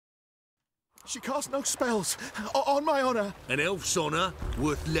She casts no spells. On my honor. An elf's honor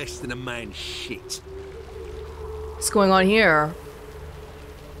worth less than a man's shit. What's going on here?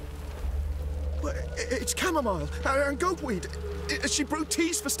 It's chamomile and goatweed. She brewed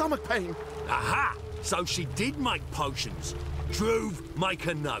teas for stomach pain. Aha! So she did make potions. Druve, make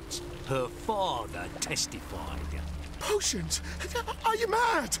a note. Her father testified. Potions? Are you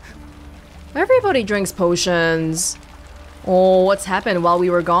mad? Everybody drinks potions. Oh, what's happened while we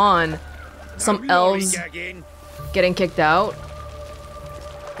were gone? Some elves getting kicked out.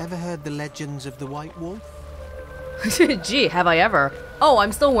 Ever heard the legends of the White Wolf? Gee, have I ever? Oh,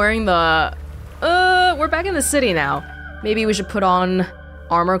 I'm still wearing the... we're back in the city now. Maybe we should put on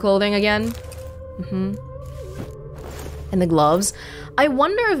armor clothing again. And the gloves. I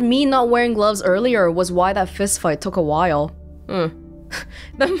wonder if me not wearing gloves earlier was why that fist fight took a while.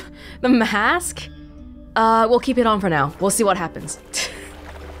 The mask? We'll keep it on for now. We'll see what happens.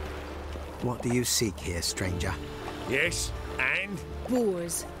 What do you seek here, stranger? Yes, and?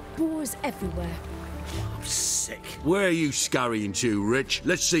 Boars. Boars everywhere. I'm sick. Where are you scurrying to, Rich?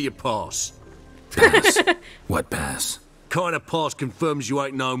 Let's see your pass. Pass? What pass? Kind of pass confirms you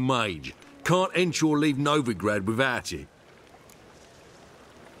ain't no mage. Can't enter or leave Novigrad without it.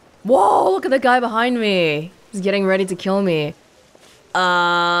 Whoa, look at the guy behind me. He's getting ready to kill me.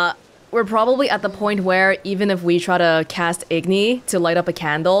 We're probably at the point where even if we try to cast Igni to light up a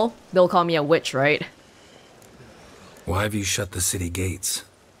candle, they'll call me a witch, right? Why have you shut the city gates?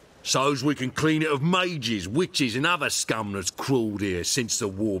 So's we can clean it of mages, witches and other scum that's crawled here since the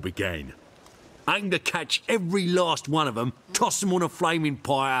war began. Aim to catch every last one of them, toss them on a flaming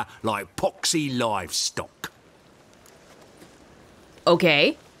pyre like poxy livestock.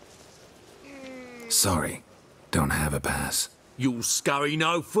 Okay. Sorry, don't have a pass. You'll scurry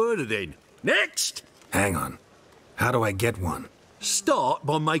no further then. Next! Hang on. How do I get one? Start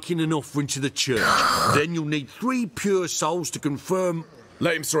by making an offering to the church. Then you'll need 3 pure souls to confirm...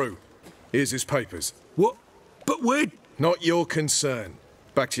 Let him through. Here's his papers. What? But where... Not your concern.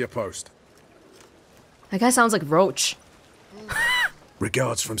 Back to your post. That guy sounds like Roach.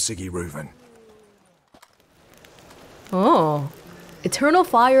 Regards from Siggy Reuven. Oh. Eternal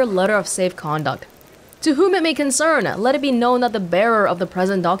Fire Letter of Safe Conduct. To whom it may concern, let it be known that the bearer of the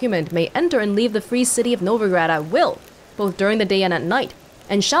present document may enter and leave the free city of Novigrad at will, both during the day and at night,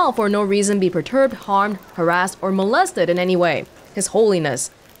 and shall for no reason be perturbed, harmed, harassed, or molested in any way. His Holiness,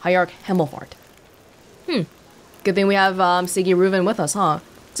 Hierarch Hemmelfart. Good thing we have Siggy Reuven with us, huh?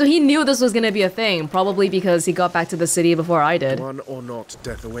 So he knew this was gonna be a thing, probably because he got back to the city before I did. One or not,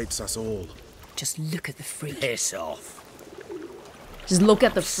 death awaits us all. Just look at the freak. Piss off. Just look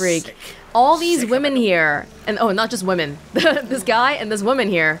at the freak. All these women here, and oh, not just women. This guy and this woman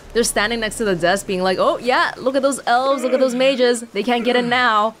here, they're standing next to the desk being like, oh yeah, look at those elves, look at those mages. They can't get in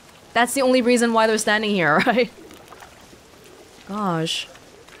now. That's the only reason why they're standing here, right? Gosh.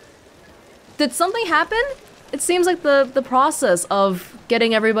 Did something happen? It seems like the process of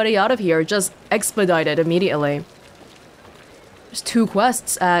getting everybody out of here just expedited immediately. There's 2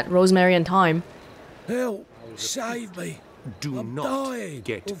 quests at Rosemary and Thyme. Help! Save me! Do I'm not dying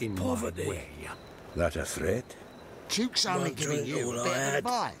get of in poverty. my way. That a threat? Duke's only Won't giving drink you all a I bit of had.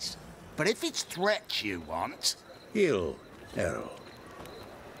 advice. But if it's threats you want... Ill, Errol.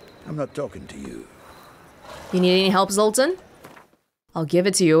 I'm not talking to you. You need any help, Zoltan? I'll give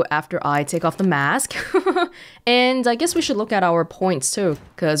it to you after I take off the mask. And I guess we should look at our points too,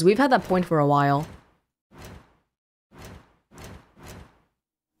 because we've had that point for a while.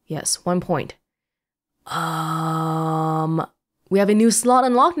 Yes, 1 point. We have a new slot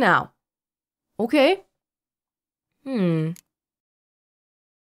unlocked now. Okay.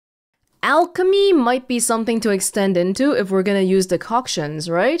 Alchemy might be something to extend into if we're gonna use decoctions,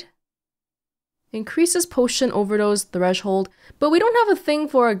 right? Increases potion overdose threshold, but we don't have a thing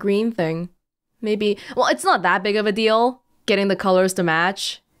for a green thing. Maybe, well, it's not that big of a deal, getting the colors to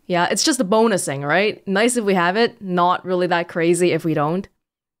match. Yeah, it's just a bonusing, right? Nice if we have it, not really that crazy if we don't.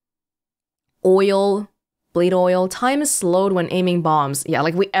 Oil, blade oil, time is slowed when aiming bombs. Yeah,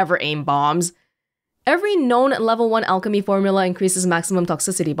 like we ever aim bombs. Every known level 1 alchemy formula increases maximum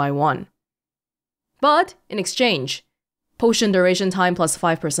toxicity by 1. But, in exchange, potion duration time plus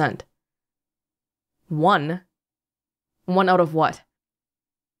 5%. 1? 1 out of what?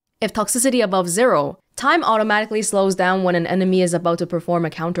 If toxicity above 0, time automatically slows down when an enemy is about to perform a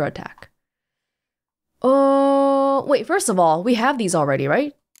counterattack. Wait, first of all, we have these already,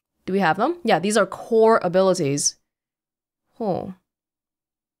 right? Do we have them? Yeah, these are core abilities. Oh.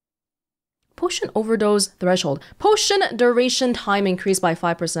 Potion overdose threshold. Potion duration time increased by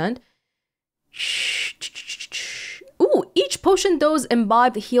 5%. Ooh, each potion dose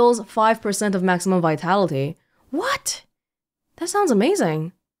imbibed heals 5% of maximum vitality. What? That sounds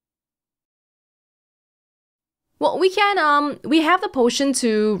amazing. Well, we have the potion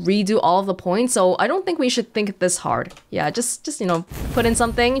to redo all of the points, so I don't think we should think this hard. Yeah, just you know, put in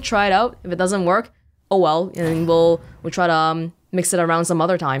something, try it out. If it doesn't work, oh well, and we'll try to mix it around some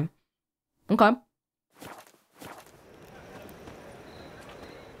other time. Okay.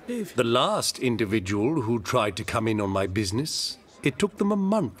 The last individual who tried to come in on my business, it took them a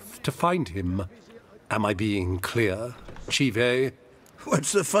month to find him. Am I being clear, Chive?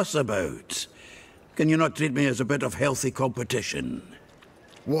 What's the fuss about? Can you not treat me as a bit of healthy competition?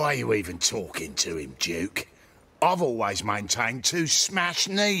 Why are you even talking to him, Duke? I've always maintained 2 smashed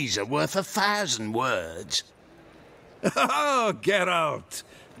knees are worth 1,000 words. Oh, Geralt!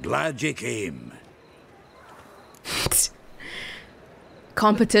 Glad you came.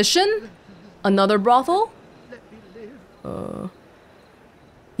 Competition? Another brothel?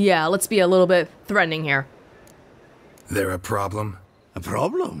 Yeah, let's be a little bit threatening here. There a problem? A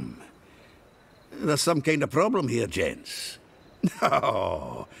problem? There's some kind of problem here, gents.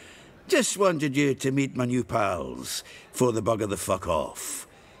 No. Just wanted you to meet my new pals before the bugger the fuck off.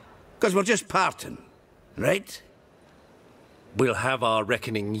 'Cause we're just parting, right? We'll have our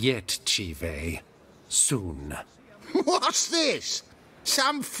reckoning yet, Chive. Soon. What's this?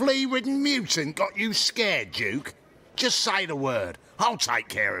 Some flea-ridden mutant got you scared, Duke? Just say the word. I'll take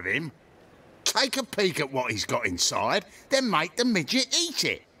care of him. Take a peek at what he's got inside, then make the midget eat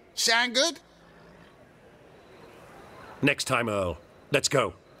it. Sound good? Next time, Earl. Let's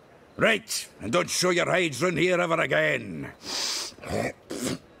go. Right, and don't show your hides round here ever again.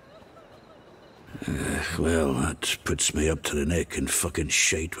 Well, that puts me up to the neck in fucking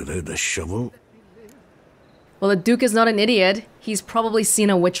shite without the shovel. Well, the Duke is not an idiot. He's probably seen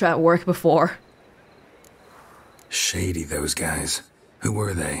a witcher at work before. Shady, those guys. Who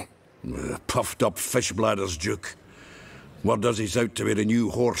were they? Puffed up fish bladders, Duke. Word does he's out to be the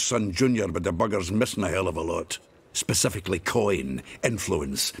new Whoreson Jr., but the bugger's missing a hell of a lot. Specifically coin,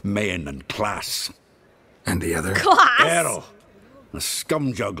 influence, men, and class. And the other? Class! Errol. A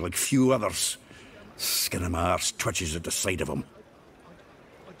scumjug like few others. Skin of my arse twitches at the sight of him.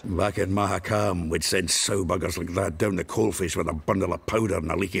 Back in Mahakam, we'd send sow buggers like that down the coalface with a bundle of powder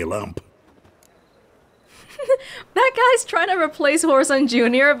and a leaky lamp. That guy's trying to replace Whoreson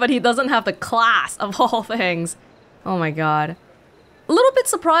Jr., but he doesn't have the class of all things. Oh my god. A little bit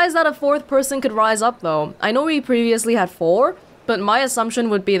surprised that a 4th person could rise up, though. I know we previously had 4, but my assumption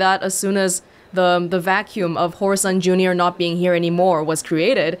would be that as soon as the vacuum of Whoreson Jr. not being here anymore was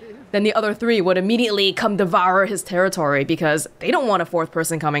created, then the other 3 would immediately come devour his territory because they don't want a 4th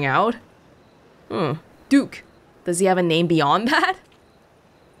person coming out. Duke. Does he have a name beyond that?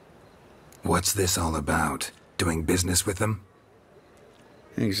 What's this all about? Doing business with them?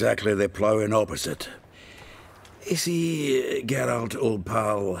 Exactly the ploughing opposite. You see, Geralt, old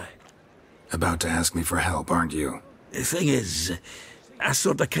pal... About to ask me for help, aren't you? The thing is, I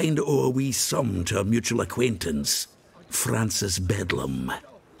sort of kind of owe a wee sum to a mutual acquaintance, Francis Bedlam,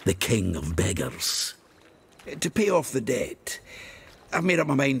 the king of beggars. To pay off the debt, I've made up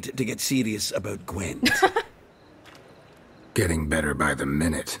my mind to get serious about Gwent. Getting better by the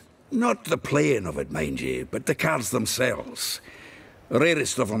minute. Not the playing of it, mind you, but the cards themselves.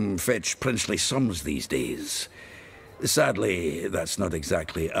 Rarest of them fetch princely sums these days. Sadly, that's not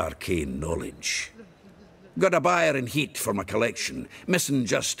exactly arcane knowledge. Got a buyer in heat for my collection, missing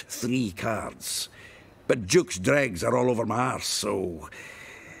just 3 cards. But Duke's dregs are all over my arse, so...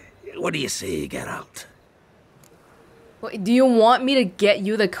 What do you say, Geralt? Wait, do you want me to get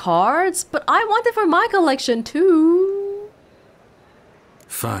you the cards? But I want it for my collection too.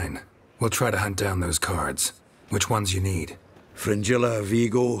 Fine. We'll try to hunt down those cards. Which ones you need? Fringilla,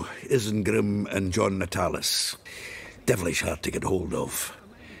 Vigo, Isengrim, and John Natalis. Devilish hard to get hold of.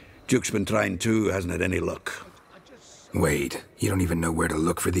 Duke's been trying too, hasn't had any luck. Wait, you don't even know where to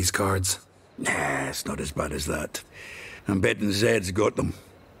look for these cards? Nah, it's not as bad as that. I'm betting Zed's got them.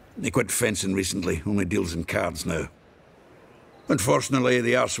 He quit fencing recently, only deals in cards now. Unfortunately,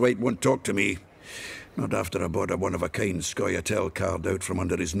 the arsewite won't talk to me. Not after I bought a one-of-a-kind Scoia'tael card out from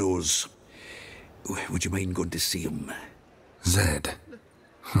under his nose. Would you mind going to see him? Zed.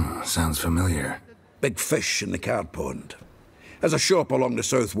 Sounds familiar. Big fish in the card pond. Has a shop along the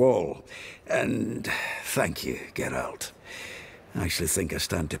south wall. And thank you, Geralt. I actually think I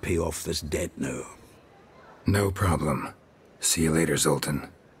stand to pay off this debt now. No problem. See you later, Zoltan.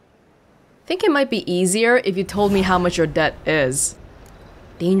 I think it might be easier if you told me how much your debt is.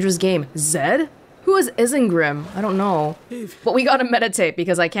 Dangerous game. Zed? Who is Isengrim? I don't know. But we gotta meditate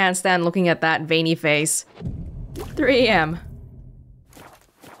because I can't stand looking at that veiny face. 3 a.m.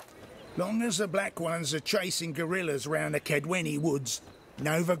 Long as the Black Ones are chasing guerrillas round the Kedweni woods,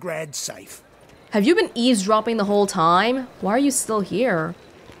 Novigrad's safe. Have you been eavesdropping the whole time? Why are you still here?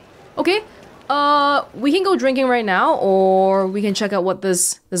 Okay, we can go drinking right now, or we can check out what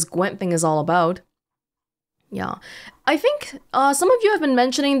this Gwent thing is all about. Yeah, I think some of you have been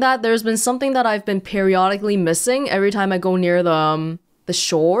mentioning that there's been something that I've been periodically missing every time I go near the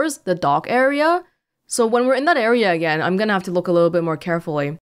shores, the dock area. So when we're in that area again, I'm gonna have to look a little bit more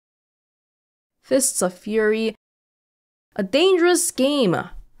carefully. Fists of Fury. A dangerous game.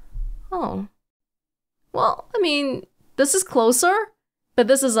 Oh. Well, I mean, this is closer, but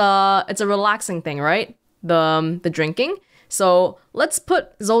this is it's a relaxing thing, right? The drinking. So let's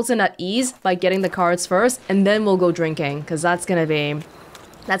put Zoltan at ease by getting the cards first, and then we'll go drinking, because that's gonna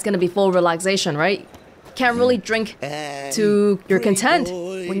be full relaxation, right? Can't really drink to your content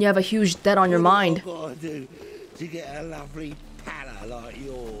when you have a huge debt on your mind. To get a lovely pala like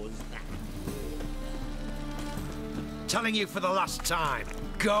yours. Telling you for the last time,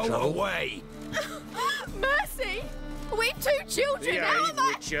 go away. Mercy! We've 2 children, how are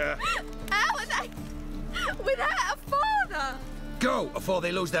they? How are they without a father? Go, before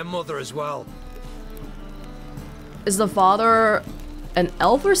they lose their mother as well. Is the father an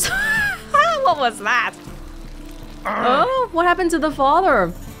elf or something? What was that? Oh, what happened to the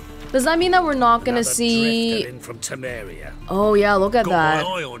father? Does that mean that we're not gonna see... in from Temeria. Oh yeah, look at that. Got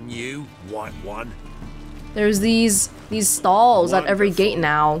my eye on you, white one. There's these stalls at every gate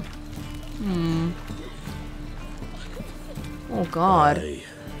now. Oh god. Hey,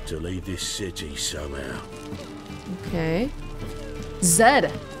 to leave this city somehow. Okay.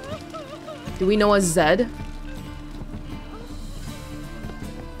 Zed. Do we know a Zed?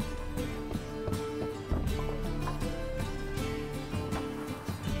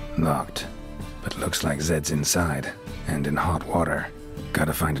 Locked. But looks like Zed's inside. And in hot water.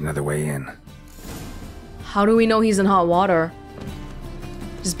 Gotta find another way in. How do we know he's in hot water?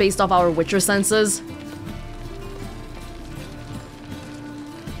 Just based off our Witcher senses?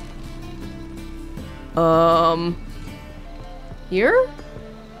 Here?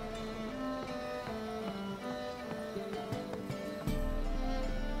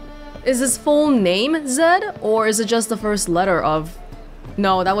 Is his full name Zed? Or is it just the first letter of...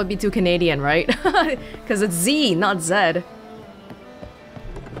 No, that would be too Canadian, right? Because it's Z, not Zed.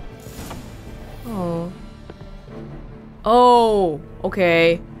 Oh. Oh,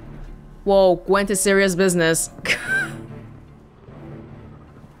 okay. Whoa, Gwent is serious business.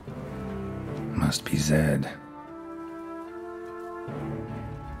 Must be Zed.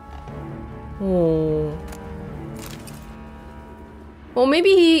 Oh. Well, maybe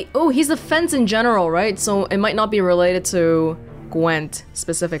he... Oh, he's the fence in general, right? So it might not be related to Gwent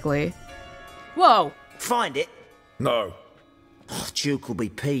specifically. Whoa! Find it? No. Oh, Duke will be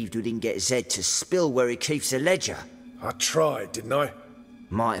peeved we didn't get Zed to spill where he keeps the ledger. I tried, didn't I?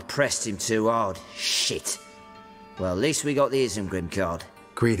 Might have pressed him too hard. Shit. Well, at least we got the Isengrim card.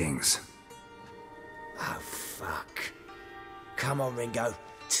 Greetings. Oh, fuck. Come on, Ringo.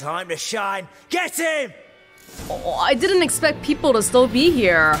 Time to shine. Get him! Oh, I didn't expect people to still be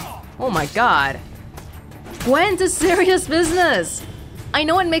here. Oh my god. Gwent is serious business. I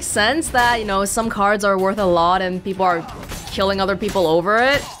know it makes sense that, you know, some cards are worth a lot and people are killing other people over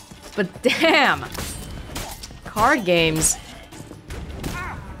it. But damn. Card games.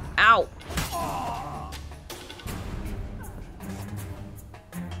 Ow.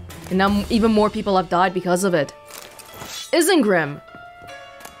 And now even more people have died because of it. Isengrim.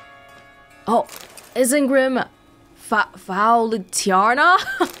 Oh, Isengrim Faoiltiarna?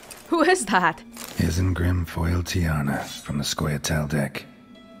 Who is that? Isengrim Faoiltiarna from the Scoia'tael deck.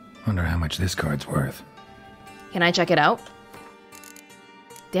 Wonder how much this card's worth. Can I check it out?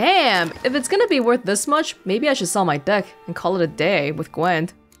 Damn, if it's gonna be worth this much, maybe I should sell my deck and call it a day with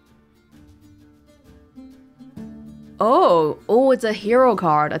Gwent. Oh, it's a hero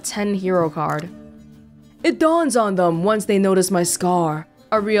card, a 10 hero card. It dawns on them once they notice my scar.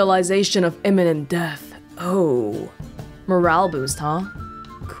 A realization of imminent death. Oh. Morale boost, huh?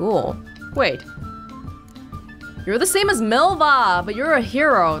 Cool. Wait. You're the same as Milva, but you're a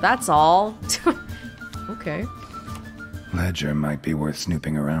hero, that's all. Okay. Ledger might be worth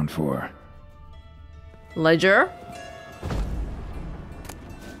snooping around for. Ledger?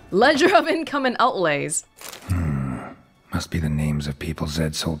 Ledger of income and outlays. Must be the names of people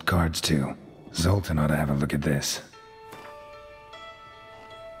Zed sold cards to. Zoltan ought to have a look at this.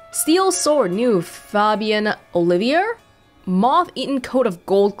 Steel sword, new Fabian Olivier? Moth-eaten coat of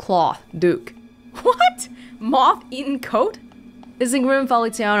gold cloth, Duke. What? Moth-eaten coat? Isengrim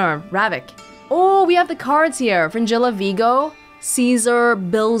Faoiltiarna, Ravik. Oh, we have the cards here. Fringilla Vigo, Caesar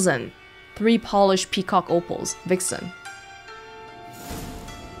Bilzen. 3 polished peacock opals. Vixen.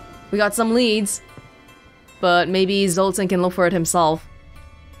 We got some leads. But maybe Zoltan can look for it himself.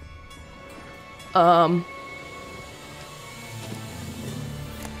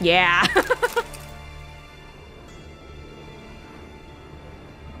 Yeah.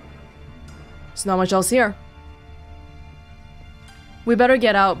 There's not much else here. We better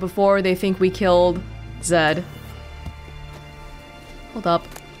get out before they think we killed Zed. Hold up.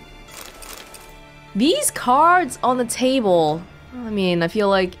 These cards on the table. I mean, I feel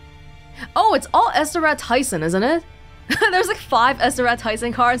like... Oh, it's all Esterat Tyson, isn't it? There's like 5 Esterat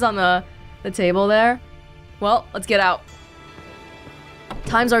Tyson cards on the table there. Well, let's get out.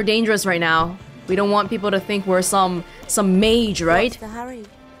 Times are dangerous right now. We don't want people to think we're some mage, right? What's the hurry,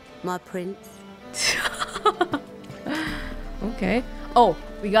 my prince? Okay. Oh,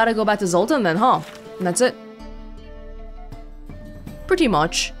 we gotta go back to Zoltan then, huh? And that's it. Pretty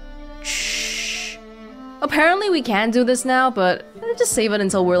much. Shh. Apparently we can do this now, but just save it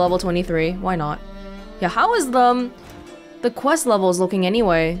until we're level 23. Why not? Yeah, how is the quest levels looking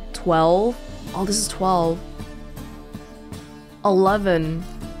anyway? 12? Oh, this is 12. 11.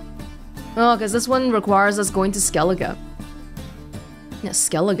 Oh, because this one requires us going to Skellige. Yeah,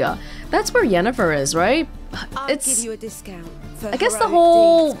 Skellige. That's where Yennefer is, right? I'll give you a discount. I guess the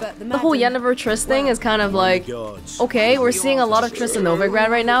whole Yennefer Triss thing is kind of like, okay, we're seeing a lot of Triss in Novigrad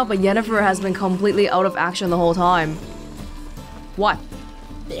right now, but Yennefer has been completely out of action the whole time. What?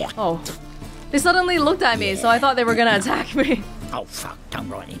 Oh. They suddenly looked at me, so I thought they were gonna attack me. Oh fuck, I'm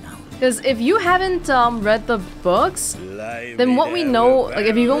righty now. Because if you haven't read the books, then what we know, like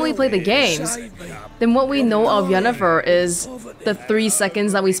if you've only played the games, then what we know of Yennefer is the 3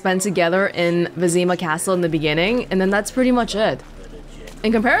 seconds that we spent together in Vizima Castle in the beginning, and then that's pretty much it.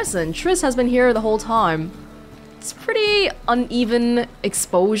 In comparison, Triss has been here the whole time. It's pretty uneven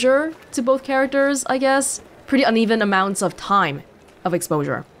exposure to both characters, I guess. Pretty uneven amounts of time of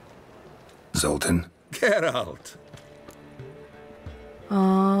exposure. Zoltan? Geralt!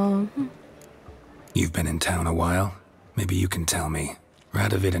 You've been in town a while? Maybe you can tell me.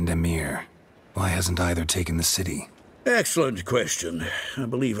 Radovid and Emir. Why hasn't either taken the city? Excellent question. I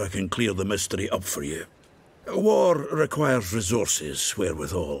believe I can clear the mystery up for you. War requires resources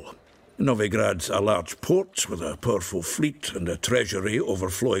wherewithal. Novigrad's a large port with a powerful fleet and a treasury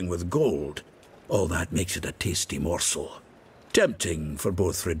overflowing with gold. All that makes it a tasty morsel. Tempting for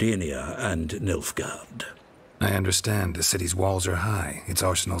both Redania and Nilfgaard. I understand the city's walls are high, its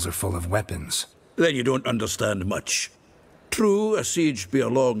arsenals are full of weapons. Then you don't understand much. True, a siege be a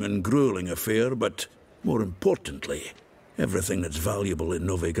long and grueling affair, but more importantly, everything that's valuable in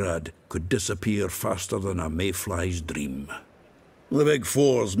Novigrad could disappear faster than a mayfly's dream. The Big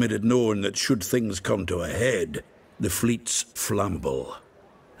Four's made it known that should things come to a head, the fleet's flammable,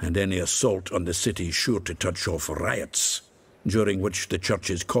 and any assault on the city's sure to touch off riots, during which the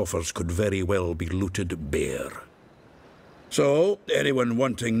church's coffers could very well be looted bare. So, anyone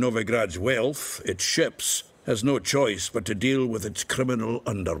wanting Novigrad's wealth, its ships, has no choice but to deal with its criminal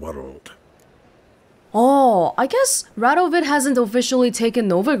underworld. Oh, I guess Radovid hasn't officially taken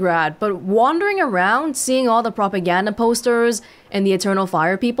Novigrad, but wandering around, seeing all the propaganda posters and the Eternal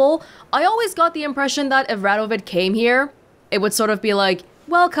Fire people, I always got the impression that if Radovid came here, it would sort of be like,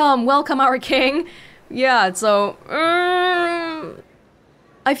 welcome, welcome our king. Yeah, so...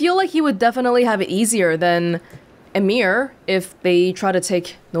 I feel like he would definitely have it easier than Emir if they try to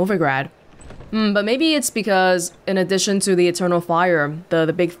take Novigrad. But maybe it's because, in addition to the Eternal Fire,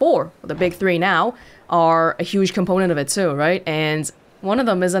 the Big Four, or the Big Three now, are a huge component of it too, right? And one of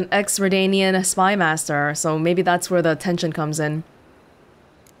them is an ex-Redanian spy master, so maybe that's where the tension comes in.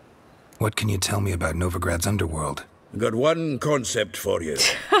 What can you tell me about Novigrad's underworld? Got one concept for you.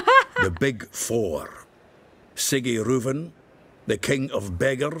 The Big Four. Siggy Reuven, the King of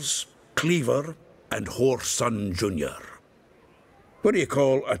Beggars, Cleaver, and Whoreson Jr. What do you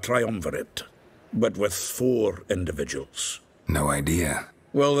call a triumvirate, but with 4 individuals? No idea.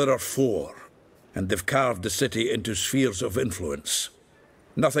 Well, there are 4, and they've carved the city into spheres of influence.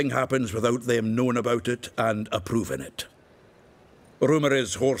 Nothing happens without them knowing about it and approving it. Rumour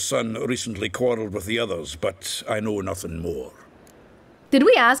is Whoreson recently quarrelled with the others, but I know nothing more. Did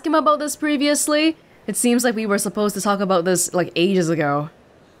we ask him about this previously? It seems like we were supposed to talk about this, like, ages ago.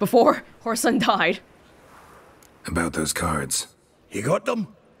 Before Whoreson died. About those cards. You got them?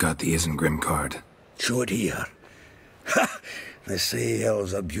 Got the Isengrim card. Show it here. Ha! They say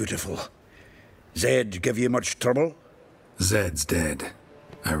elves are beautiful. Zed give you much trouble? Zed's dead.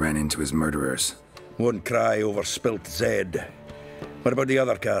 I ran into his murderers. Won't cry over spilt Zed. What about the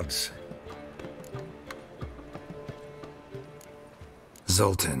other cards?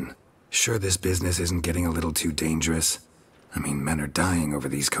 Zoltan, sure this business isn't getting a little too dangerous? I mean, men are dying over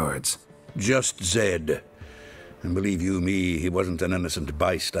these cards. Just Zed. And believe you me, he wasn't an innocent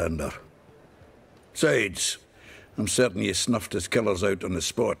bystander. Besides, I'm certain you snuffed his killers out on the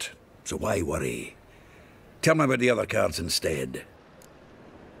spot, so why worry? Tell me about the other cards instead.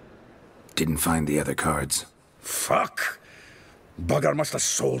 Didn't find the other cards. Fuck! Bugger must have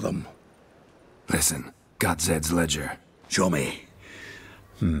sold them. Listen, got Zed's ledger. Show me.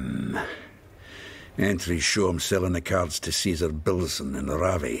 Entries show him selling the cards to Caesar Bilson in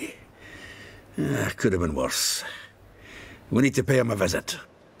Ravi. Could have been worse. We need to pay him a visit.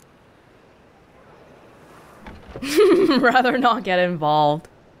 Rather not get involved.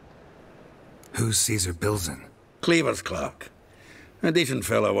 Who's Caesar Bilson? Cleaver's clerk. A decent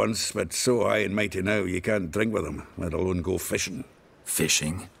fellow once, but so high and mighty now you can't drink with him, let alone go fishing.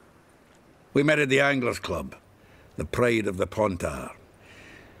 Fishing? We met at the Anglers Club, the pride of the Pontar.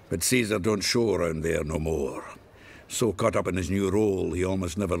 But Caesar don't show around there no more. So caught up in his new role, he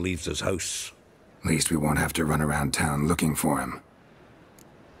almost never leaves his house. At least we won't have to run around town looking for him.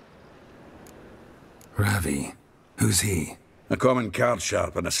 Ravi, who's he? A common card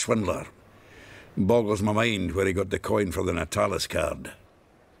sharp and a swindler. Boggles my mind where he got the coin for the Natalis card.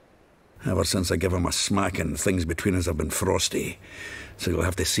 Ever since I gave him a smacking, things between us have been frosty, so you'll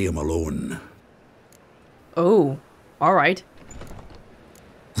have to see him alone. Oh, alright.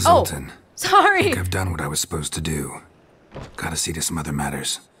 Zoltan. Oh, sorry! I think I've done what I was supposed to do. Gotta see to some other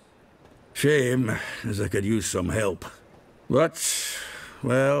matters. Shame, as I could use some help. But,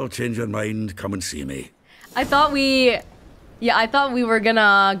 well, change your mind, come and see me. I thought we were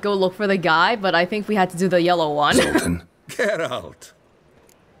gonna go look for the guy, but I think we had to do the yellow one. Zoltan. Geralt.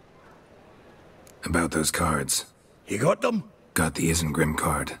 About those cards. You got them? Got the Isengrim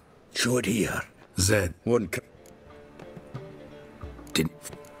card. Show it here. Zed.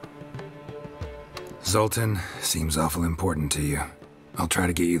 Zoltan, seems awful important to you. I'll try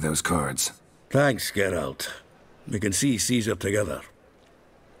to get you those cards. Thanks, Geralt. We can see Caesar together.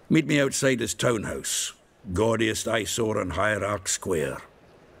 Meet me outside his townhouse. Gaudiest eyesore on Hierarch Square.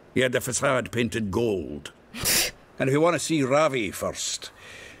 He had the facade painted gold. And if you want to see Ravi first,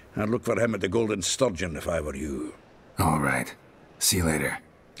 I'd look for him at the Golden Sturgeon if I were you. All right. See you later.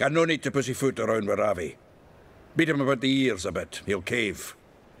 And no need to pussyfoot around with Ravi. Beat him about the ears a bit. He'll cave.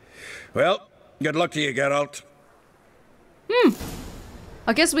 Well, good luck to you, Geralt.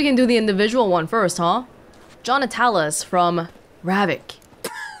 I guess we can do the individual one first, huh? John Natalis from Ravik.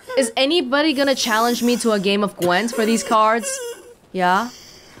 Is anybody gonna challenge me to a game of Gwent for these cards? Yeah?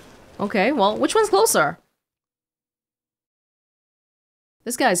 Okay, well, which one's closer?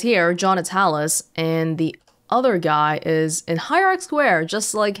 This guy's here, John Natalis, and the other guy is in Hierarch Square,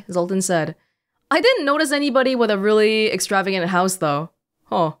 just like Zoltan said. I didn't notice anybody with a really extravagant house, though.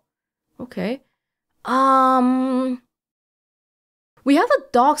 Huh. Okay. We have the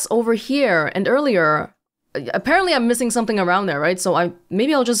docks over here, and earlier, apparently I'm missing something around there, right? So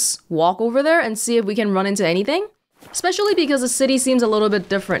maybe I'll just walk over there and see if we can run into anything. Especially because the city seems a little bit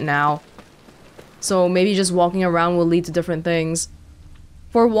different now. So maybe just walking around will lead to different things.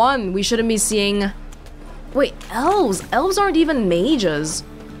 For one, we shouldn't be seeing... Wait, elves! Elves aren't even mages.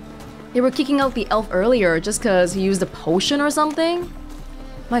 They were kicking out the elf earlier just because he used a potion or something?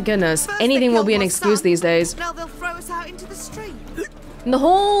 My goodness, anything will be an excuse these days. Now they'll throw us out into the street. The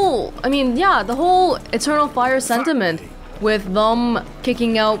whole... I mean, yeah, the whole Eternal Fire sentiment with them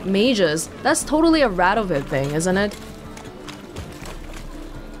kicking out mages. That's totally a Radovid thing, isn't it?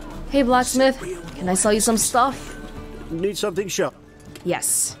 Hey, blacksmith, can I sell you some stuff? Need something sharp?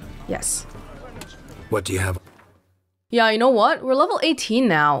 Yes. Yes. What do you have? Yeah, you know what? We're level 18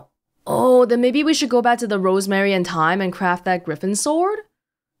 now. Oh, then maybe we should go back to the Rosemary and Thyme and craft that Griffin sword?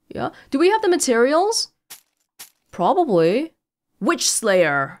 Yeah. Do we have the materials? Probably. Witch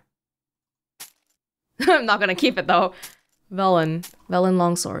Slayer. I'm not gonna keep it though. Velen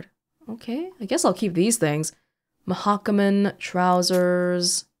longsword. Okay, I guess I'll keep these things. Mahakaman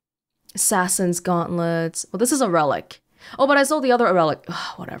trousers. Assassin's gauntlets. Well, this is a relic. Oh, but I sold the other relic.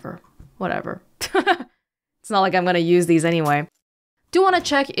 Ugh, whatever. It's not like I'm gonna use these anyway. Do want to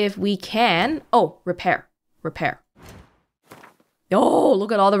check if we can... Oh, repair. Oh,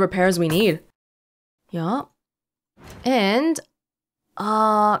 look at all the repairs we need. Yeah. And...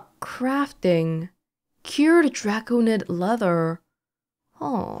 crafting. Cured draconid leather.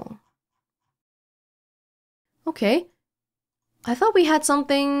 Oh. Okay. I thought we had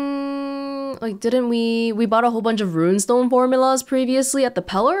something... Like, didn't we... We bought a whole bunch of runestone formulas previously at the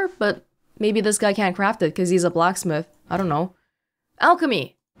Peller, but maybe this guy can't craft it because he's a blacksmith. I don't know.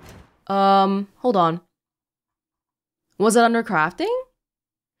 Alchemy! Hold on. Was it under crafting?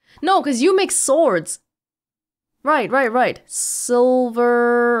 No, because you make swords. Right.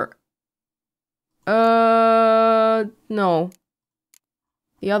 Silver... no.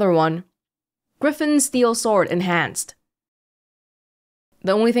 The other one. Griffin Steel Sword Enhanced.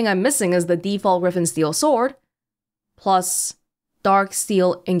 The only thing I'm missing is the default Griffin Steel Sword plus Dark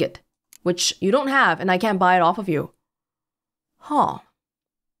Steel Ingot, which you don't have and I can't buy it off of you. Huh.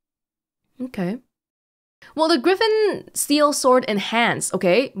 Okay. Well, the Griffin Steel Sword Enhanced,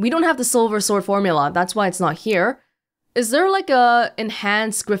 okay, we don't have the Silver Sword formula, that's why it's not here. Is there like a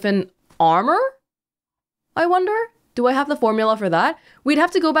enhanced Griffin armor? I wonder? Do I have the formula for that? We'd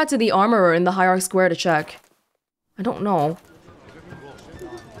have to go back to the armorer in the Hierarch Square to check. I don't know.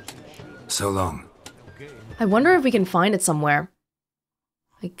 So long. I wonder if we can find it somewhere.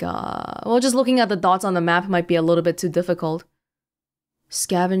 Like, well, just looking at the dots on the map might be a little bit too difficult.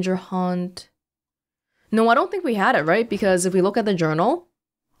 Scavenger hunt. No, I don't think we had it, right? Because if we look at the journal,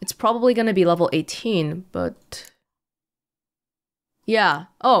 it's probably gonna be level 18, but... Yeah.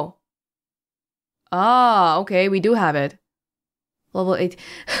 Oh. Ah, okay, we do have it. Level 8.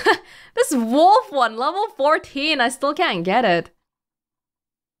 This wolf one, level 14, I still can't get it.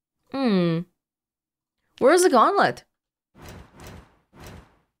 Where's the gauntlet?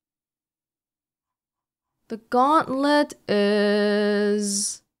 The gauntlet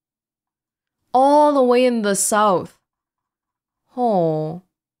is... all the way in the south. Oh.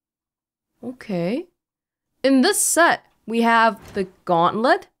 Okay. In this set, we have the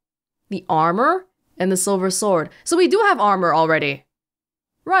gauntlet, the armor, and the silver sword. So we do have armor already.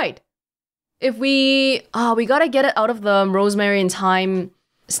 Right. If we... we gotta get it out of the Rosemary and Thyme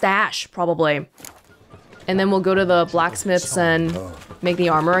stash, probably. And then we'll go to the blacksmiths and make the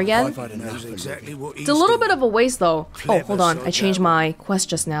armor again. It's a little bit of a waste though. Oh, hold on. I changed my quest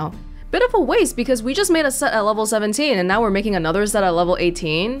just now. Bit of a waste because we just made a set at level 17 and now we're making another set at level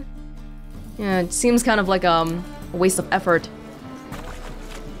 18. Yeah, it seems kind of like a waste of effort.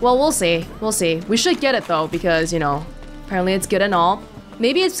 Well, we'll see. We'll see. We should get it though because, you know, apparently it's good and all.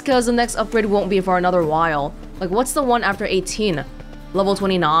 Maybe it's because the next upgrade won't be for another while. Like, what's the one after 18? Level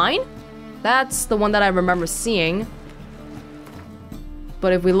 29? That's the one that I remember seeing.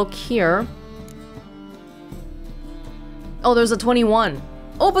 But if we look here... oh, there's a 21.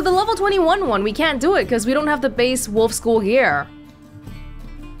 Oh, but the level 21 one, we can't do it because we don't have the base Wolf School gear.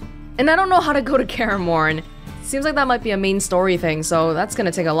 And I don't know how to go to Karamorn. Seems like that might be a main story thing, so that's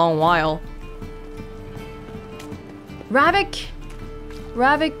gonna take a long while. Ravik?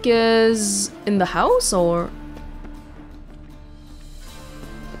 Ravik is in the house, or...?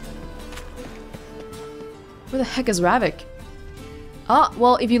 Where the heck is Ravik? Ah,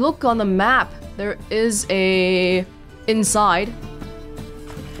 well, if you look on the map, there is a... inside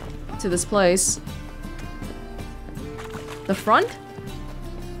to this place. The front?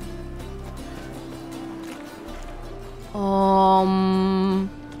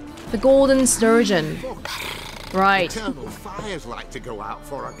 The Golden Sturgeon. Right. Eternal fires like to go out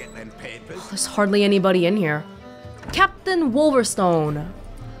before I get them papers. There's hardly anybody in here. Captain Wolverstone.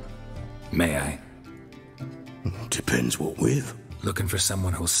 May I? Depends what with. Looking for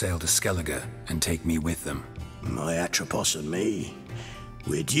someone who'll sail to Skellige and take me with them. My Atropos and me,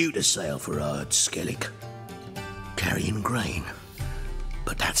 we're due to sail for Ard Skellig, carrying grain.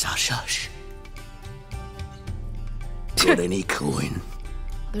 But that's our shush. Got any coin?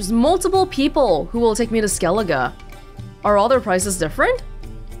 There's multiple people who will take me to Skellige. Are all their prices different?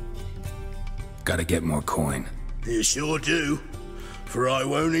 Gotta get more coin. You sure do. For I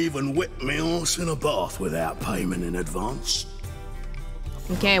won't even whip me horse in a bath without payment in advance.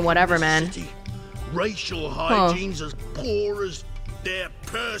 Okay, whatever, man. Racial hygiene's as poor as their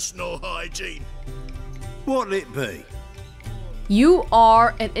personal hygiene. What'll it be? You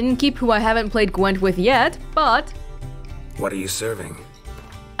are an innkeep who I haven't played Gwent with yet, but... What are you serving?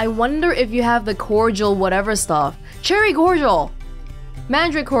 I wonder if you have the cordial whatever stuff. Cherry cordial!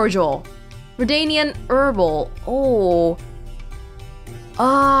 Mandrake cordial! Redanian herbal. Oh...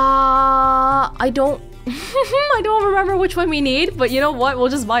 I don't... I don't remember which one we need, but you know what? We'll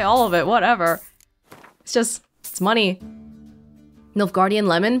just buy all of it, whatever. It's just... it's money. Nilfgaardian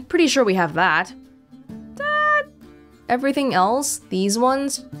lemon? Pretty sure we have that. Everything else? These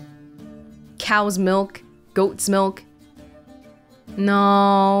ones? Cow's milk? Goat's milk?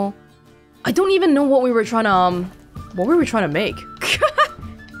 No... I don't even know what we were trying to, what were we trying to make?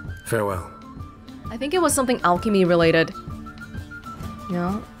 Farewell. I think it was something alchemy related.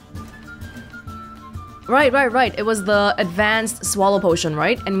 Yeah. Right. It was the advanced swallow potion,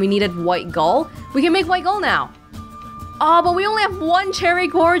 right? And we needed white gull. We can make white gull now. Oh, but we only have one cherry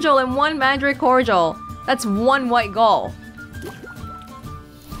cordial and one mandrake cordial. That's one white gull.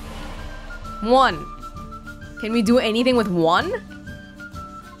 1. Can we do anything with 1?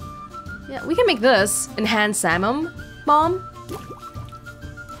 Yeah, we can make this. Enhanced salmon bomb.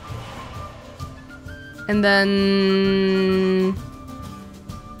 And then...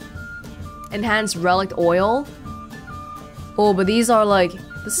 enhanced relic oil. Oh, but these are like...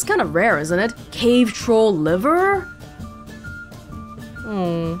 this is kind of rare, isn't it? Cave troll liver?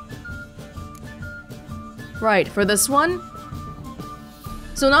 Hmm. Right, for this one.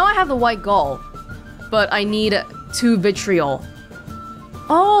 So now I have the white gall, but I need 2 vitriol.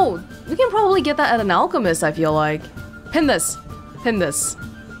 Oh, we can probably get that at an alchemist, I feel like. Pin this. Pin this.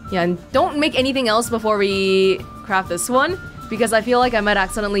 Yeah, and don't make anything else before we craft this one, because I feel like I might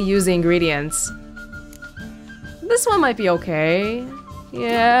accidentally use the ingredients. This one might be okay.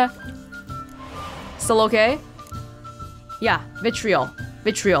 Yeah. Still okay? Yeah, vitriol.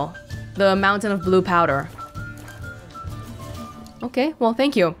 Vitriol. The mountain of blue powder. Okay, well,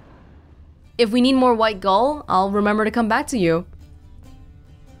 thank you. If we need more white gull, I'll remember to come back to you.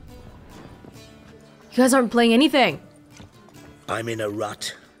 You guys aren't playing anything. I'm in a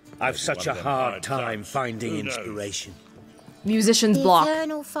rut. I've such a hard time finding inspiration. Musician's block.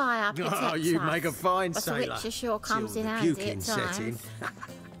 Eternal fire Oh, you make a fine but sailor. the witcher sure comes in handy at times.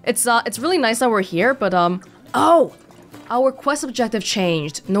 It's really nice that we're here, but oh! Our quest objective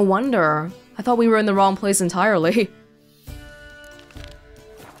changed. No wonder. I thought we were in the wrong place entirely.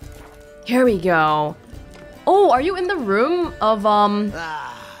 Here we go. Oh, are you in the room of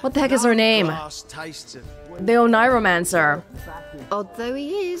what the heck is her name? The Oneiromancer. Odd though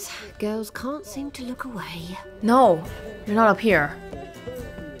he is, girls can't seem to look away. No, you're not up here.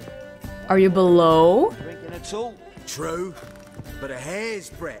 Are you below? Drinking at all? True, but a hair's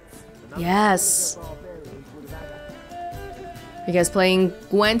breadth. Yes. You guys playing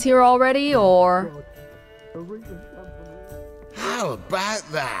Gwent here already, or? How about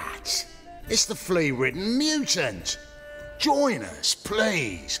that? It's the flea-ridden mutant. Join us,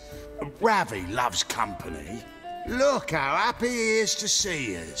 please. Ravi loves company. Look how happy he is to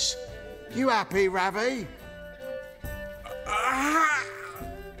see us. You happy, Ravi?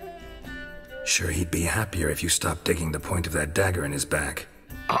 Sure, he'd be happier if you stopped digging the point of that dagger in his back.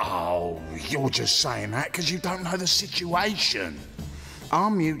 Oh, you're just saying that because you don't know the situation. Our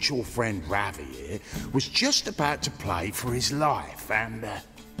mutual friend Ravi here was just about to play for his life and...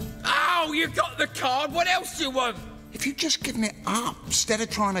 Oh, you got the card! What else do you want? If you'd just given it up instead of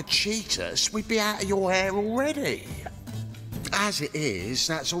trying to cheat us, we'd be out of your hair already. As it is,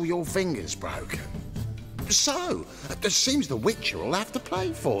 that's all your fingers broken. So, it seems the Witcher will have to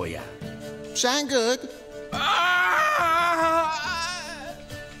play for you. Sound good?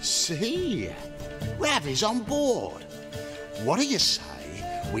 See? Ravi's on board. What do you say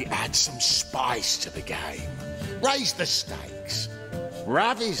we add some spice to the game? Raise the stakes.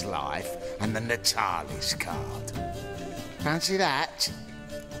 Ravi's life and the Natali's card. Fancy that?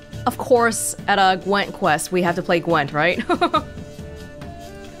 Of course, at a Gwent quest, we have to play Gwent, right?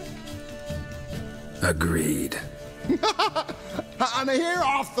 Agreed. And here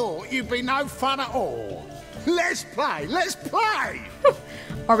I thought you'd be no fun at all. Let's play, let's play!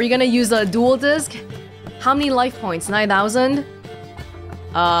 Are we gonna use a dual disc? How many life points? 9,000?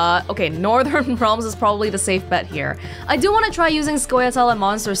 Okay, Northern Realms is probably the safe bet here. I do want to try using Scoia'tael and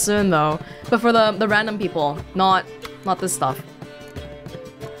Monster soon though, but for the random people, not this stuff.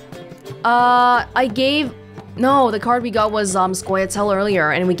 I gave... No, the card we got was Scoia'tael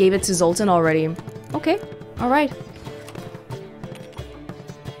earlier, and we gave it to Zoltan already. Okay, alright.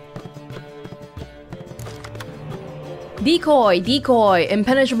 Decoy, Decoy,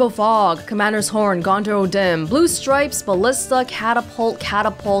 Impenetrable Fog, Commander's Horn, Gaunter Dim, Blue Stripes, Ballista, Catapult,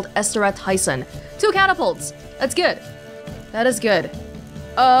 Catapult, Esteret Tyson. 2 catapults. That's good. That is good.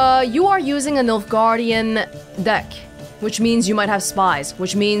 You are using a Nilfgaardian deck, which means you might have spies,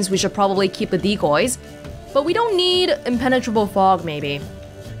 which means we should probably keep the decoys. But we don't need Impenetrable Fog, maybe.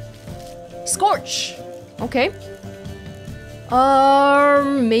 Scorch. Okay.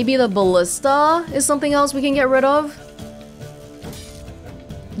 Maybe the Ballista is something else we can get rid of.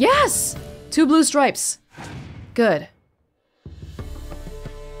 Yes! 2 blue stripes. Good.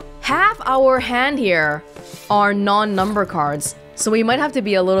 Half our hand here are non-number cards, so we might have to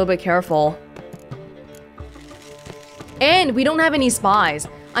be a little bit careful. And we don't have any spies.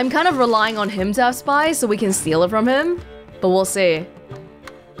 I'm kind of relying on him to have spies so we can steal it from him, but we'll see.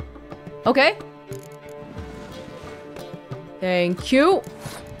 Okay. Thank you.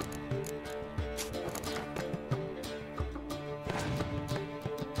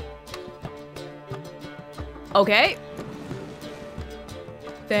 Okay.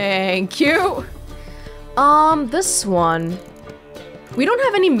 Thank you. This one. We don't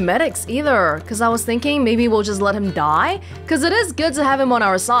have any medics either, because I was thinking maybe we'll just let him die, because it is good to have him on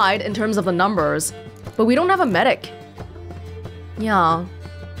our side in terms of the numbers, but we don't have a medic. Yeah.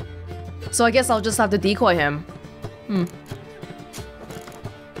 So I guess I'll just have to decoy him.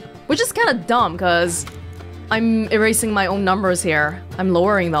 Which is kind of dumb, because I'm erasing my own numbers here. I'm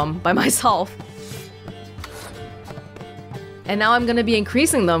lowering them by myself. And now I'm gonna be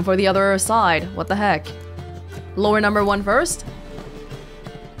increasing them for the other side. What the heck? Lower number 1 first?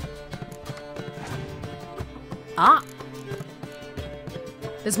 Ah!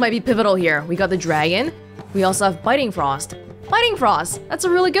 This might be pivotal here. We got the dragon. We also have Biting Frost. Biting Frost! That's a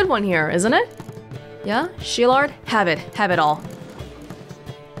really good one here, isn't it? Yeah? Shieldard? Have it. Have it all.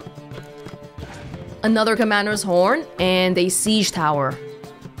 Another Commander's Horn and a Siege Tower.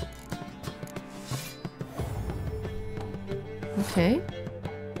 Okay.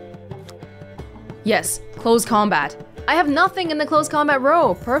 Yes, close combat. I have nothing in the close combat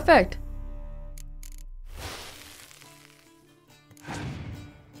row. Perfect.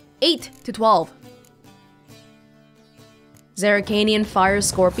 8 to 12. Zerrikanian Fire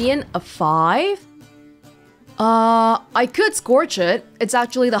Scorpion, a 5. I could Scorch it. It's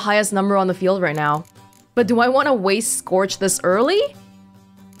actually the highest number on the field right now. But do I want to waste Scorch this early?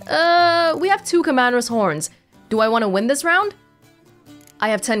 We have 2 Commander's Horns. Do I want to win this round? I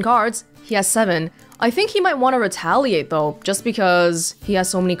have 10 cards. He has 7. I think he might want to retaliate though, just because he has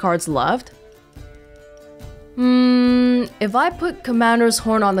so many cards left. If I put Commander's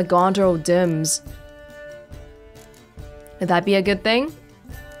Horn on the Gondor Dims, would that be a good thing?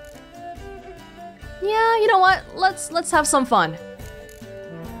 Yeah, you know what? Let's have some fun.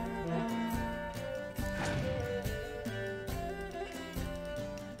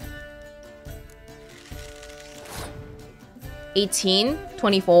 $18,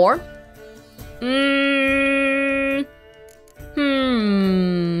 $24.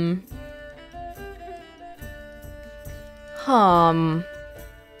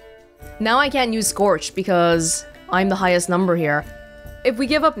 Now I can't use Scorch because I'm the highest number here. If we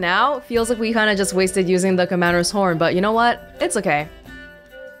give up now, it feels like we kind of just wasted using the Commander's Horn, but you know what? It's okay.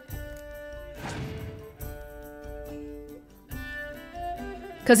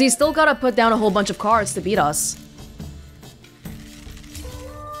 Because he's still gotta put down a whole bunch of cards to beat us.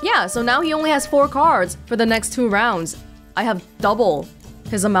 Yeah, so now he only has 4 cards for the next 2 rounds. I have double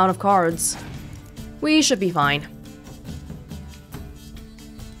his amount of cards. We should be fine.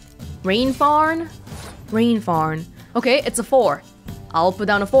 Rainfarn? Rainfarn. Okay, it's a 4. I'll put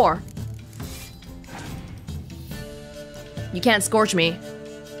down a 4. You can't Scorch me.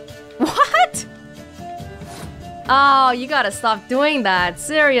 What? Oh, you gotta stop doing that.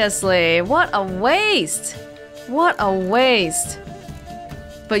 Seriously. What a waste. What a waste.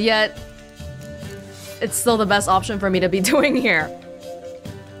 But yet, it's still the best option for me to be doing here.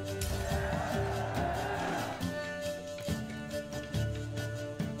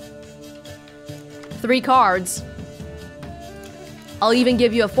 Three cards. I'll even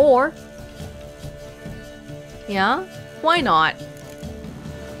give you a 4. Yeah? Why not?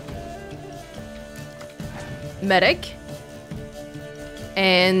 Medic.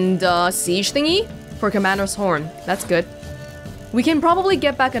 And siege thingy for Commander's Horn. That's good. We can probably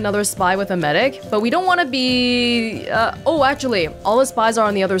get back another spy with a medic, but we don't want to be... oh, actually, all the spies are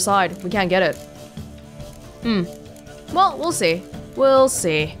on the other side. We can't get it. Well, we'll see. We'll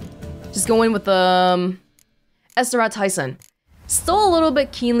see. Just go in with the... Esterat Tyson. Still a little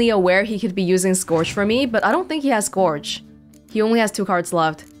bit keenly aware he could be using Scorch for me, but I don't think he has Scorch. He only has 2 cards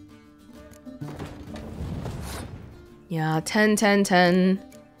left. Yeah, 10, 10, 10.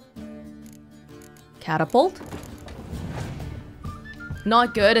 Catapult?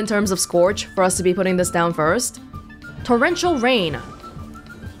 Not good in terms of Scorch for us to be putting this down first. Torrential Rain.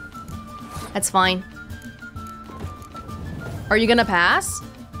 That's fine. Are you gonna pass?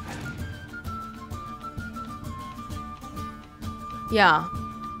 Yeah.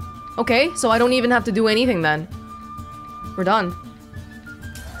 Okay, so I don't even have to do anything then. We're done.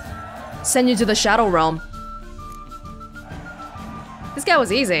 Send you to the Shadow Realm. This guy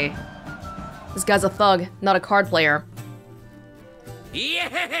was easy. This guy's a thug, not a card player.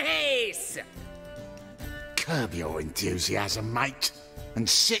 Yes! Curb your enthusiasm, mate, and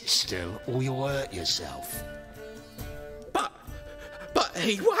sit still or you'll hurt yourself. But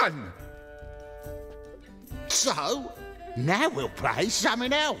he won! So, now we'll play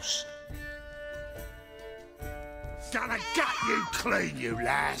something else. Gonna gut you clean, you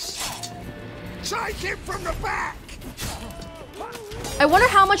lass. Take him from the back! I wonder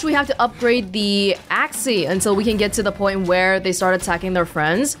how much we have to upgrade the Axii until we can get to the point where they start attacking their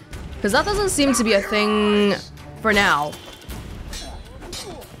friends. Because that doesn't seem to be a thing for now.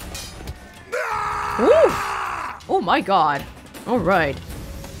 Ooh! Oh my god. Alright.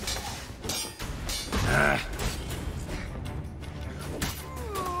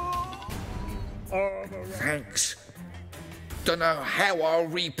 Thanks. Don't know how I'll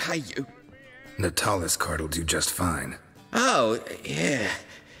repay you. Natalis card'll do just fine. Oh, yeah.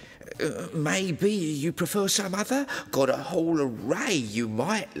 Maybe you prefer some other? Got a whole array you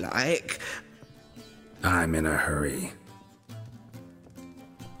might like. I'm in a hurry.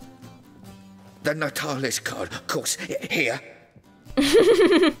 The Natalis card, of course. Here.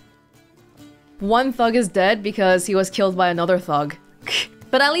 One thug is dead because he was killed by another thug.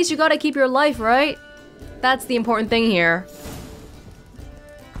 But at least you gotta keep your life, right? That's the important thing here.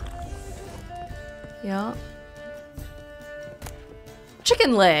 Yeah.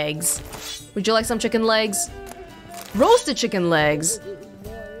 Chicken legs. Would you like some chicken legs? Roasted chicken legs.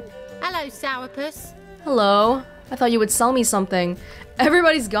 Hello, sourpuss. Hello. I thought you would sell me something.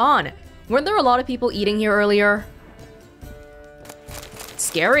 Everybody's gone. Weren't there a lot of people eating here earlier? It's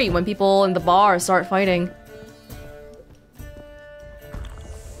scary when people in the bar start fighting.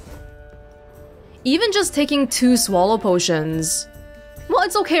 Even just taking 2 swallow potions. Well,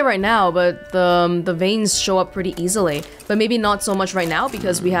 it's okay right now, but the veins show up pretty easily. But maybe not so much right now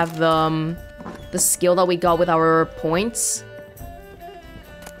because we have the skill that we got with our points.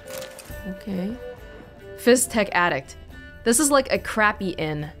 Okay. Fizz Tech Addict. This is like a crappy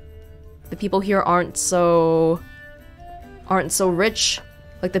inn. The people here aren't so rich.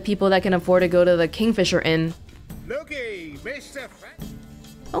 Like the people that can afford to go to the Kingfisher Inn. Looky, Mr.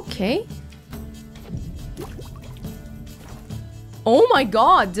 Okay. Oh my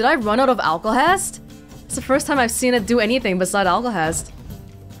god, did I run out of Alcohest? It's the first time I've seen it do anything beside Alcohest.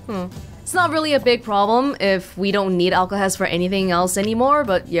 It's not really a big problem if we don't need Alcohest for anything else anymore,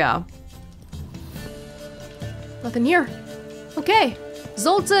 but yeah. Nothing here. Okay.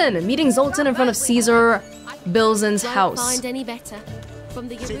 Zoltan! Meeting Zoltan in front of Caesar Bilzen's house. Don't find any better. From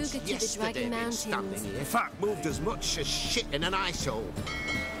the Yaruga to the Dragon Mountains. In fact, moved as much as shit in an ice hole.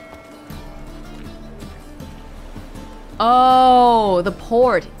 Oh, the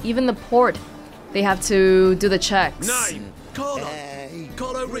port. Even the port. They have to do the checks. Name? Carlo.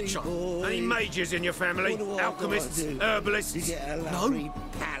 Carlo Richer. Any mages in your family? Alchemists? Herbalists? No.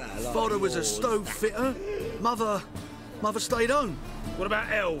 Father was a stove fitter. Mother stayed home. What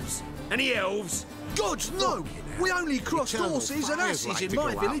about elves? Any elves? Gods, no! We only crossed horses and asses in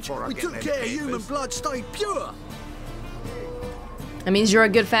my village. We took care human blood stayed pure. That means you're a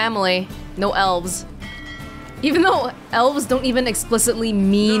good family. No elves. Even though elves don't even explicitly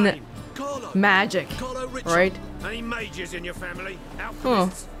mean magic, right? Any mages in your family?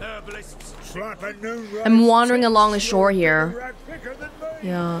 Alchemists? Herbalists? I'm wandering along the shore here.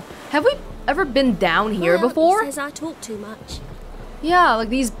 Yeah. Have we ever been down here before? Says I talk too much. Yeah, like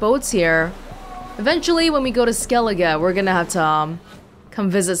these boats here. Eventually, when we go to Skellige, we're gonna have to come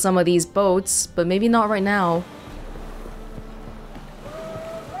visit some of these boats, but maybe not right now.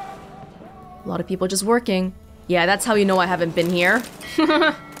 A lot of people just working. Yeah, that's how you know I haven't been here.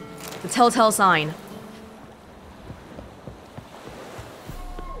 The telltale sign.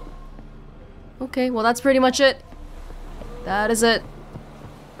 Okay, well that's pretty much it. That is it.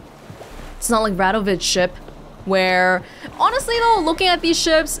 It's not like Radovid's ship, where... Honestly though, looking at these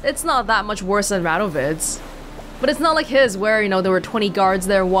ships, it's not that much worse than Radovid's. But it's not like his, where, you know, there were 20 guards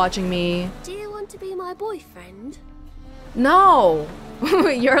there watching me. Do you want to be my boyfriend? No!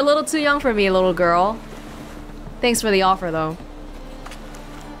 You're a little too young for me, little girl. Thanks for the offer, though.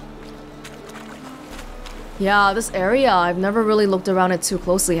 Yeah, this area, I've never really looked around it too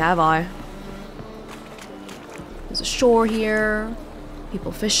closely, have I? There's a shore here.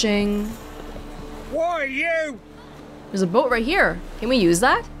 People fishing. Why you? There's a boat right here. Can we use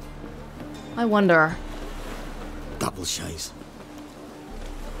that? I wonder. Double chase.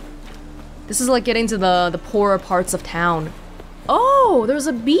 This is like getting to the poorer parts of town. Oh, there's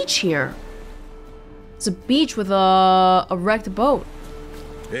a beach here. It's a beach with a wrecked boat.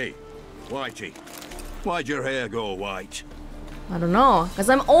 Hey, Whitey, why'd your hair go white? I don't know, because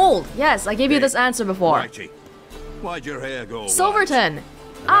I'm old. Yes, I gave you this answer before. Whitey, why'd your hair go Silverton! white?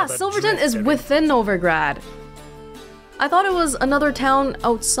 Ah, Silverton is within Novigrad. I thought it was another town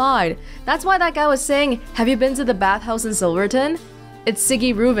outside. That's why that guy was saying, have you been to the bathhouse in Silverton? It's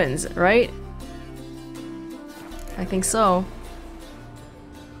Siggy Reuben's, right? I think so.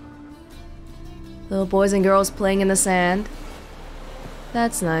 Little boys and girls playing in the sand.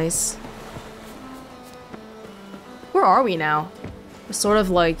 That's nice. Where are we now? We're sort of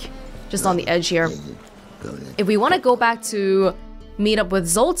like just on the edge here. If we want to go back to meet up with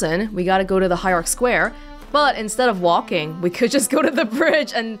Zoltan, we gotta go to the Hierarch Square. But instead of walking, we could just go to the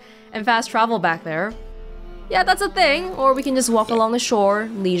bridge and fast travel back there. Yeah, that's a thing. Or we can just walk along the shore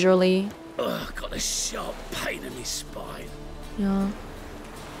leisurely. Ugh, got a sharp pain in my spine. Yeah.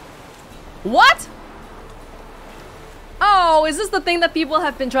 What? Oh, is this the thing that people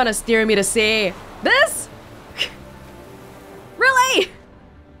have been trying to steer me to see? This? Really?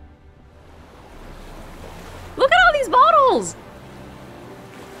 Look at all these bottles!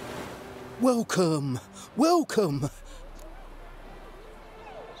 Welcome, welcome.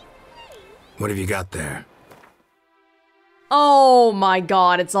 What have you got there? Oh my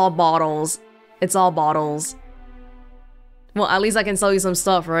god, it's all bottles. It's all bottles. Well, at least I can sell you some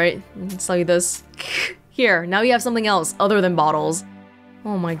stuff, right? I can sell you this. Here, now you have something else other than bottles.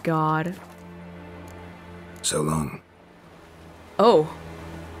 Oh my god. So long. Oh.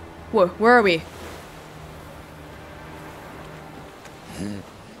 Where are we?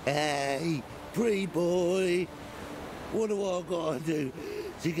 Hey, pretty boy. What do I gotta do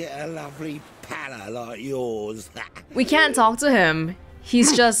to get a lovely pala like yours? We can't talk to him.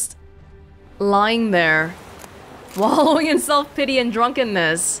 He's just lying there, wallowing in self-pity and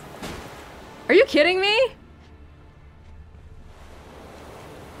drunkenness. Are you kidding me?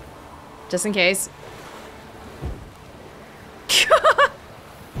 Just in case.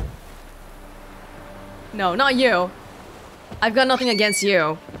 No, not you. I've got nothing against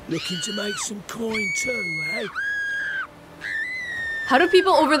you. Looking to make some coin too, eh? How do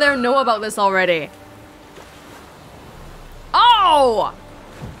people over there know about this already? Oh!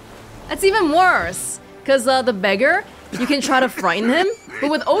 That's even worse. Because the beggar, you can try to frighten him, but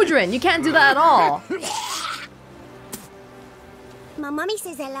with Odrin, you can't do that at all. My mummy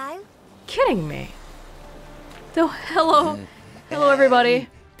says hello. Kidding me. So, hello. Hello, everybody.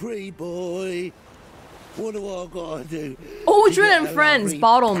 Pretty boy. What do I gotta do? Odrin and friends,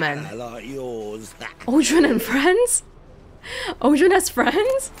 Bottleman. Like yours. Odrin and friends? Odrin has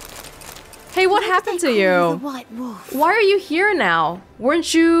friends? Hey, what happened to you? Why are you here now?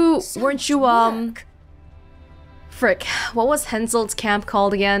 Weren't you, Frick, what was Henselt's camp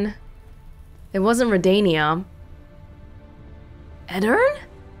called again? It wasn't Redania. Edern?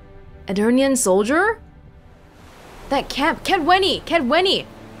 Edernian soldier? That camp, Kedwenny!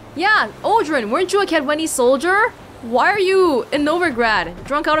 Yeah, Odrin, weren't you a Kedwenny soldier? Why are you in Novigrad,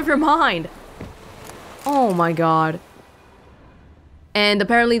 drunk out of your mind? Oh my god. And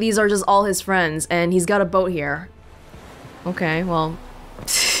apparently these are just all his friends, and he's got a boat here. Okay, well...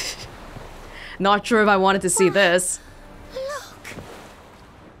 Not sure if I wanted to see this. Look.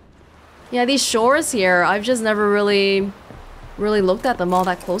 Yeah, these shores here, I've just never really looked at them all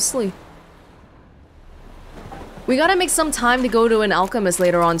that closely. We gotta make some time to go to an alchemist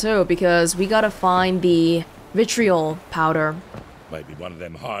later on too, because we gotta find the vitriol powder. Maybe one of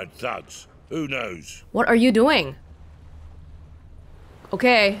them hired thugs. Who knows? What are you doing?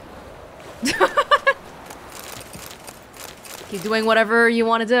 Okay. Keep doing whatever you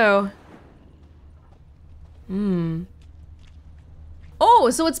want to do. Oh,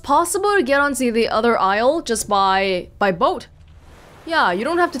 so it's possible to get onto the other isle just by boat. Yeah, you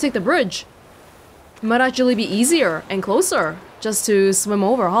don't have to take the bridge. It might actually be easier and closer just to swim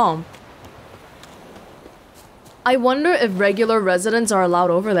over, huh? I wonder if regular residents are allowed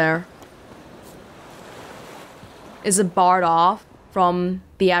over there. Is it barred off from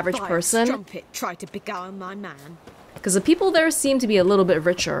the average person? Strumpet tried to beguile my man. Because the people there seem to be a little bit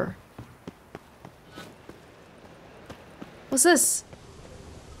richer. What's this?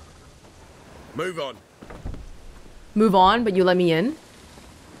 Move on. Move on, but you let me in?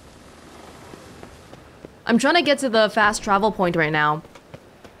 I'm trying to get to the fast travel point right now.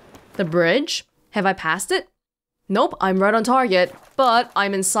 The bridge? Have I passed it? Nope, I'm right on target, but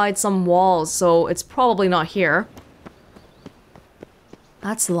I'm inside some walls, so it's probably not here.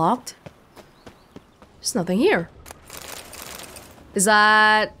 That's locked. There's nothing here. Is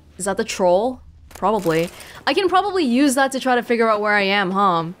that the troll? Probably. I can probably use that to try to figure out where I am,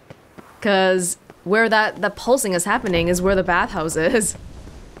 huh? Cause where that pulsing is happening is where the bathhouse is.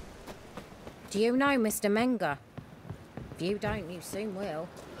 Do you know Mr. Menger? If you don't, you soon will.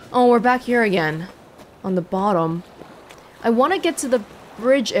 Oh, we're back here again. On the bottom. I want to get to the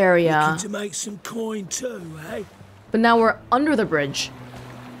bridge area. Looking to make some coin too, eh? But now we're under the bridge.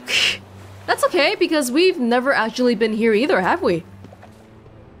 That's okay, because we've never actually been here either, have we?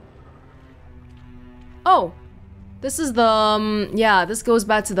 Oh. This is the, yeah, this goes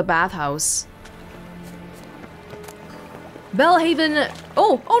back to the bathhouse. Bellhaven.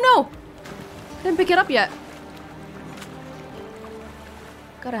 Oh no! Didn't pick it up yet.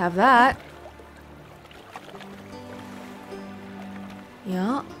 Gotta have that.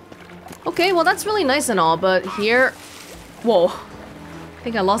 Yeah. Okay, well that's really nice and all, but here... Whoa. I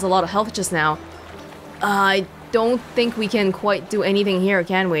think I lost a lot of health just now. I don't think we can quite do anything here,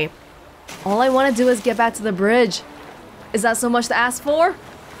 can we? All I want to do is get back to the bridge. Is that so much to ask for?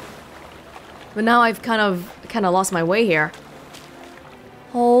 But now I've kind of lost my way here.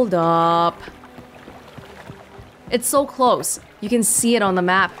 Hold up. It's so close. You can see it on the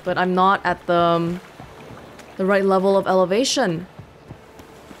map, but I'm not at the right level of elevation.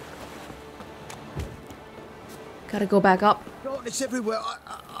 Gotta go back up. It's everywhere.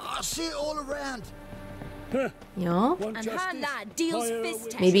 I see it all around. Yeah. And her lad deals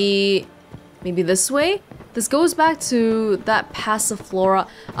fist Maybe this way? This goes back to that Passiflora.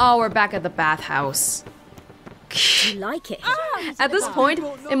 Oh, we're back at the bathhouse. You like it? At this point,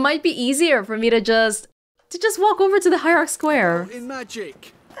 it might be easier for me to just walk over to the Hierarch Square. In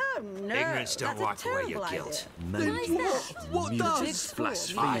magic. Oh no. Ignorance don't wipe away your guilt. What does?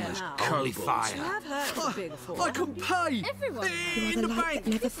 Blasphemers, only fire. I can pay. In the bank.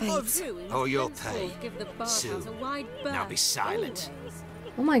 Never fades. Oh, you'll pay. Soon. Now be silent.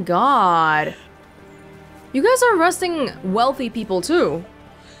 Oh my god. You guys are arresting wealthy people too.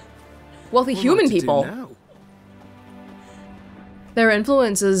 Wealthy human people. Their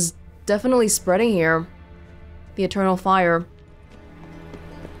influence is definitely spreading here. The eternal fire.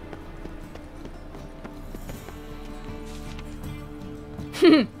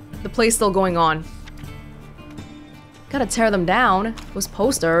 The play's still going on. Gotta tear them down. Those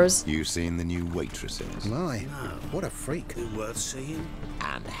posters. You seen the new waitresses? My, what a freak. Worth seeing.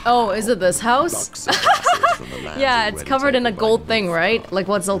 Oh, is it this house? Yeah, it's covered in a gold thing, right? Like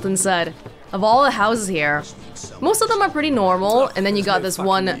what Zoltan said. Of all the houses here, most of them are pretty normal, and then you got this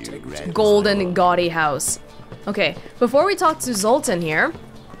one golden gaudy house. Okay, before we talk to Zoltan here,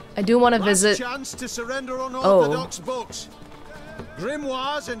 I do want to visit... chance to surrender unorthodox books.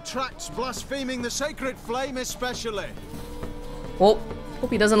 Grimoires and tracts blaspheming the sacred flame especially. Well,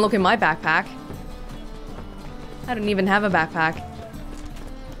 hope he doesn't look in my backpack. I don't even have a backpack.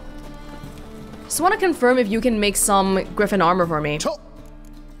 Just want to confirm if you can make some griffin armor for me.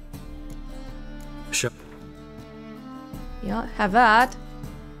 Sure. Yeah, have that.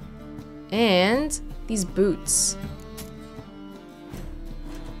 And these boots.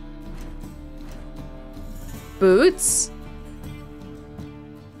 Boots?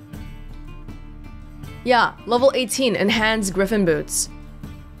 Yeah, level 18, enhanced griffin boots.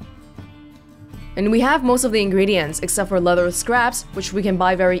 And we have most of the ingredients, except for leather scraps, which we can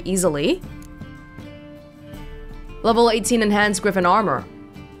buy very easily. Level 18 enhanced griffin armor.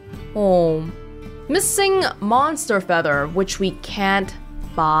 Oh. Missing monster feather, which we can't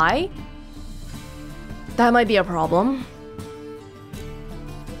buy. That might be a problem.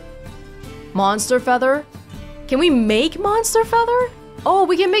 Monster feather? Can we make monster feather? Oh,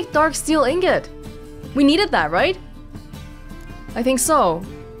 we can make dark steel ingot. We needed that, right? I think so.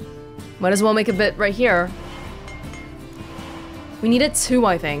 Might as well make a bit right here. We needed 2,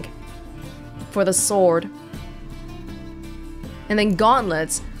 I think. For the sword. And then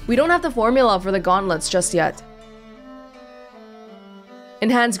gauntlets. We don't have the formula for the gauntlets just yet.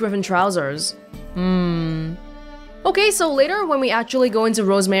 Enhanced griffin trousers. Okay, so later when we actually go into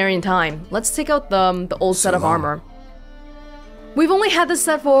Rosemary time, let's take out the old set of armor. We've only had this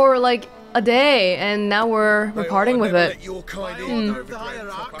set for like a day, and now we're parting with it.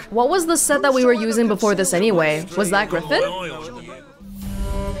 What was the set that we were using before this anyway? Was that Griffin?